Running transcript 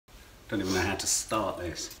Don't even know how to start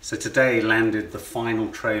this. So today landed the final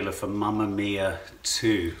trailer for Mamma Mia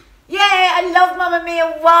 2. Yeah, I love Mamma Mia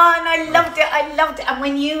 1. I loved it. And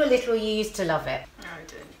when you were little, you used to love it. No, I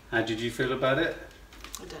didn't. How did you feel about it?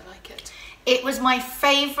 I don't like it. It was my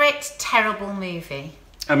favourite terrible movie.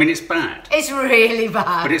 I mean, it's bad. It's really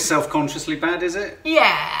bad. But it's self-consciously bad, is it?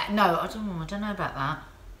 Yeah, no, I don't know about that.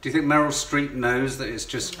 Do you think Meryl Streep knows that it's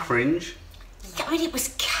just cringe? Yeah, I mean, it was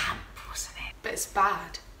camp, wasn't it? But it's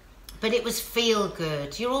bad. But it was feel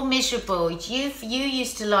good. You're all miserable. You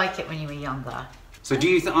used to like it when you were younger. So do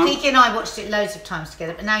you think... Kiki and I watched it loads of times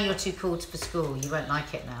together, but now you're too cool for school. You won't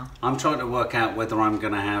like it now. I'm trying to work out whether I'm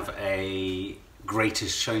going to have a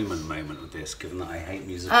Greatest Showman moment with this, given that I hate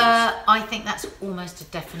musicals. I think that's almost a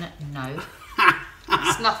definite no.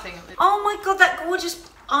 It's nothing of it. Oh my God, that gorgeous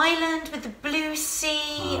island with the blue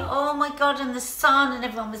sea. Oh my God, and the sun, and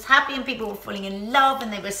everyone was happy, and people were falling in love,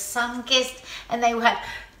 and they were sun-kissed, and they had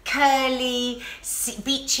curly,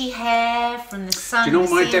 beachy hair from the sun. Do you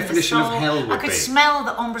know what my definition of hell would be? I could smell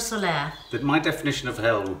the ombre solaire. That my definition of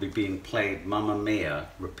hell would be being played Mamma Mia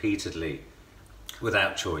repeatedly,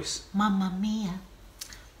 without choice. Mamma Mia,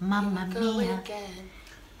 Mamma Mia.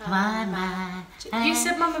 Mama. You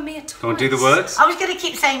said Mamma Mia twice. Go on, do the words. I was going to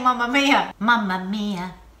keep saying Mamma Mia. Mamma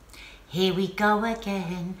Mia, here we go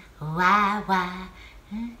again. Why, why?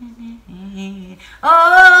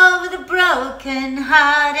 Oh, the broken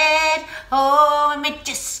hearted. Oh, and it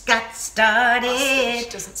just got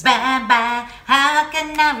started. Bye bye. How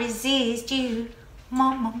can I resist you?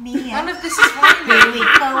 Mamma Mia. None of this is funny. Here we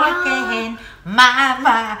go again.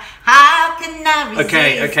 Mama, how can I resist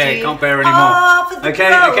Okay, you? can't bear anymore. Oh, for the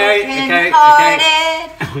Okay.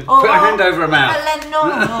 Put a hand over her mouth.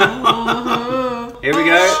 Here we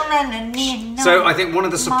go. So I think one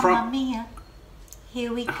of the surprise...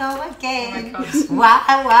 Here we go again. Why?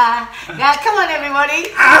 Yeah, come on, everybody.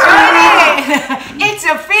 Join in. It's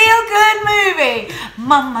a feel-good movie.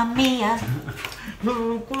 Mamma Mia.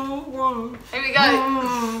 Here we go.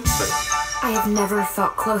 I have never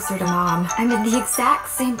felt closer to Mom. I'm in the exact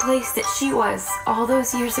same place that she was all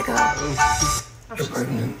those years ago. You're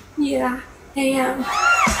pregnant. Yeah, I am.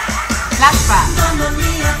 Flashback.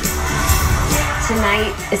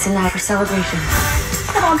 Tonight, it's a night for celebration.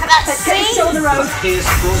 Come on, let's sing. Everyone's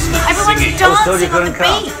dancing on the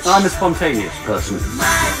beach. I'm a spontaneous person.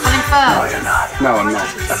 Colin Firth. No, you're not. No, I'm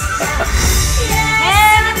not.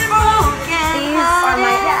 These are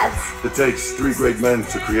my dad's. It takes 3 great men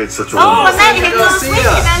to create such a Oh, I met him last week in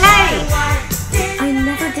LA. I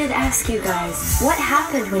never did ask you guys, what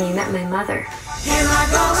happened when you met my mother? She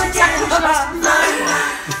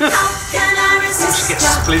gets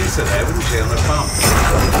Splinter there, wouldn't she, on the farm?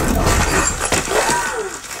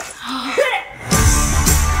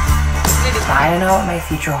 I don't know what my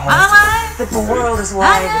future holds, but the world is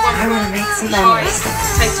wide. I want to make some memories.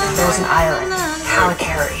 There's an island,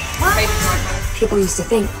 Kalokairi. People used to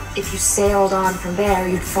think if you sailed on from there,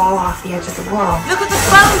 you'd fall off the edge of the world. Look at the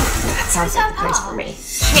boat. That sounds like the place for me.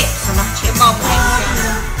 Chips, enough chips.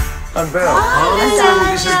 I'm Bill. This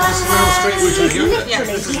is Meryl Streep, which was you.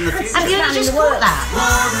 Have you just caught that?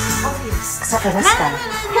 Except for this guy.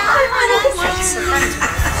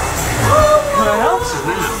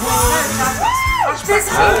 This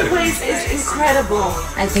whole place is incredible.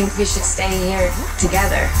 I think we should stay here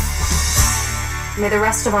together. May the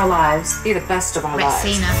rest of our lives be the best of our lives.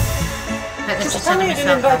 Rexina. Tell me you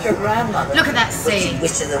didn't invite your grandmother. Look at that scene.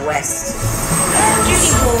 Which is the west.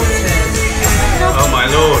 Judy Oh my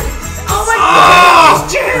lord. Oh my God!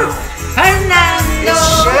 It's Jude! Fernando!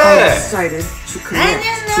 Cher! Excited to commit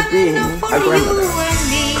to being a grandmother.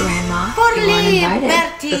 Grandma, For you weren't invited.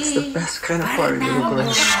 That's the best kind of party, little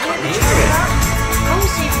girl. Oh,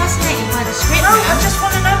 so you're fascinated by the script now? I just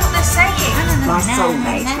want to know what they're saying. My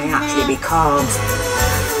soulmate may actually be called.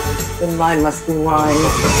 Then mine must be wine.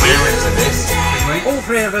 We're into this, didn't we? All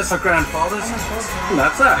 3 of us are grandfathers. And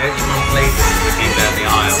that's that. Yeah, your mum played this as we came down the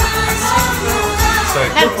aisle. So,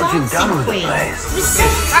 Look what you've done with the place.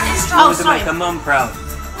 Oh, sorry. Make a mum proud.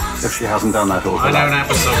 If she hasn't done that all I her know an life.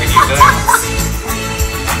 ABBA song and you don't.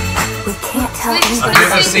 We can't tell I've anybody.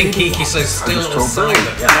 never seen Kiki so still or silent.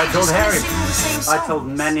 Yeah, I told Harry. I told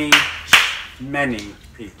many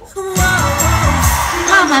people.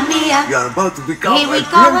 Mamma Mia. You're about to become Here we a go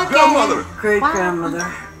great grandmother. Great grandmother.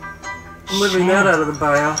 I'm living that out of the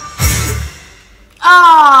bio.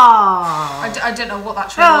 Oh. I don't know what that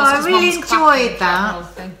trailer was. I 'cause really Mum's clapping enjoyed that. the whole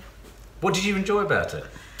thing. What did you enjoy about it?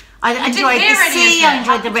 I enjoyed hear the any of sea, it. I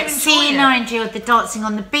enjoyed How the did you Rexina, enjoy it? I enjoyed the dancing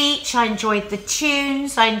on the beach, I enjoyed the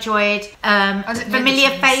tunes, I enjoyed didn't know the familiar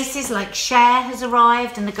tunes. faces like Cher has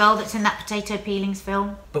arrived and the girl that's in that potato peelings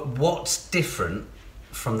film. But what's different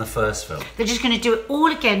from the first film. They're just going to do it all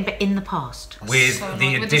again, but in the past. With So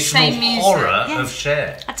the with the additional same music. horror Yeah. of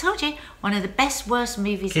Cher. I told you, one of the best, worst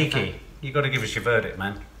movies ever. Kiki, you got to give us your verdict,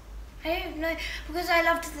 man. I don't know, because I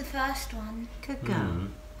loved the first one. Good girl.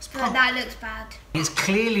 But that looks bad. It's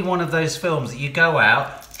clearly one of those films that you go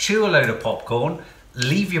out, chew a load of popcorn,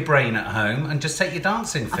 leave your brain at home, and just take your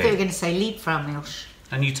dancing I thought you were feet. going to say Liebfraumilch.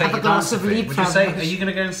 And you take Have a your glass dancing of feet. Would you say? Liebfraumilch. Are you going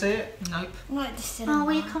to go and see it? Nope. Not at the cinema. Oh,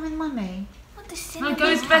 will you come with Mummy? Not the No, cinema. go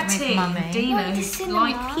with Come with Betty Mummy. and Dina, Not the who cinema.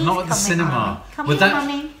 like... Not at the Come with cinema. Mummy. Come Would with that-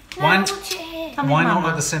 Mummy. No, Why- watch it here. Come Why with not Mama.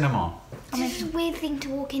 at the cinema? It's a weird thing to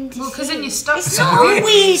walk into. Well, because see. then you're stuck. It's a not weird- a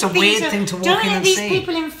weird it's a weird thing to walk Don't in let and these see.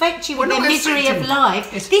 people infect you We're with their not misery of infecting. life.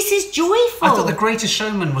 It's- This is joyful. I thought The Greatest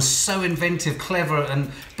Showman was so inventive, clever,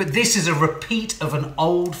 but this is a repeat of an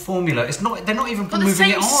old formula. It's not. They're not even Got the moving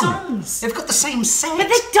same it on. songs. They've got the same set. But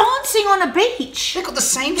they're dancing on a beach. They've got the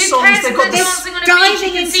same Who songs. cares They've if got they're this. dancing on a beach? You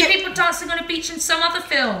diving can see into- people dancing on a beach in some other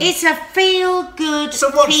film. It's a feel-good So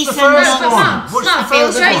what's piece the of first nonsense. one? What's the Mum,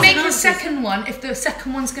 first don't one? make the second one if the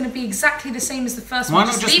second one's going to be exactly the same as the first Why one.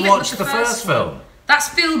 not just leave it watch with the first one. film? That's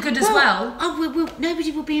feel good as well. Oh,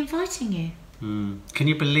 nobody will be inviting you. Can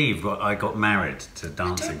you believe what I got married to I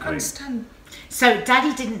Dancing don't Queen? understand. So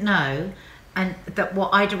Daddy didn't know, and that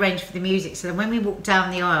what I'd arranged for the music. So then when we walked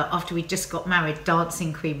down the aisle after we just got married,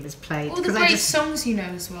 Dancing Queen was played. All the 'Cause I great just- songs you know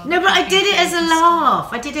as well. No, but I did it as a laugh.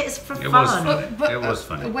 I did it as for It fun. was funny. But It was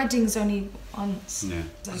funny. A wedding's only once. Yeah.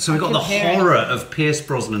 Like, So we've got I the couldn't hear horror of Pierce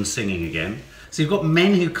Brosnan singing again. So you've got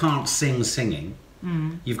men who can't sing singing.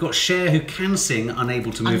 You've got Cher who can sing,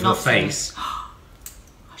 unable to move her not singing. face.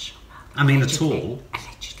 I mean, at Allegedly. all.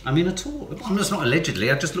 I mean, at all. I mean, it's not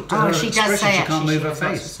allegedly. I just looked at Oh, her she expression. does say She actually can't move she her has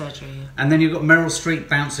lots of face. surgery. Yeah. And then you've got Meryl Streep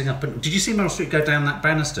bouncing up. And did you see Meryl Streep go down that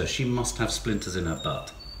banister? She must have splinters in her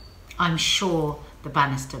butt. I'm sure the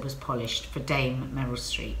banister was polished for Dame Meryl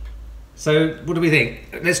Streep. So what do we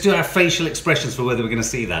think? Let's do our facial expressions for whether we're going to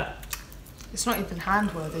see that. It's not even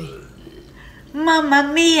hand-worthy.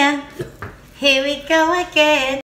 Mamma mia, here we go again.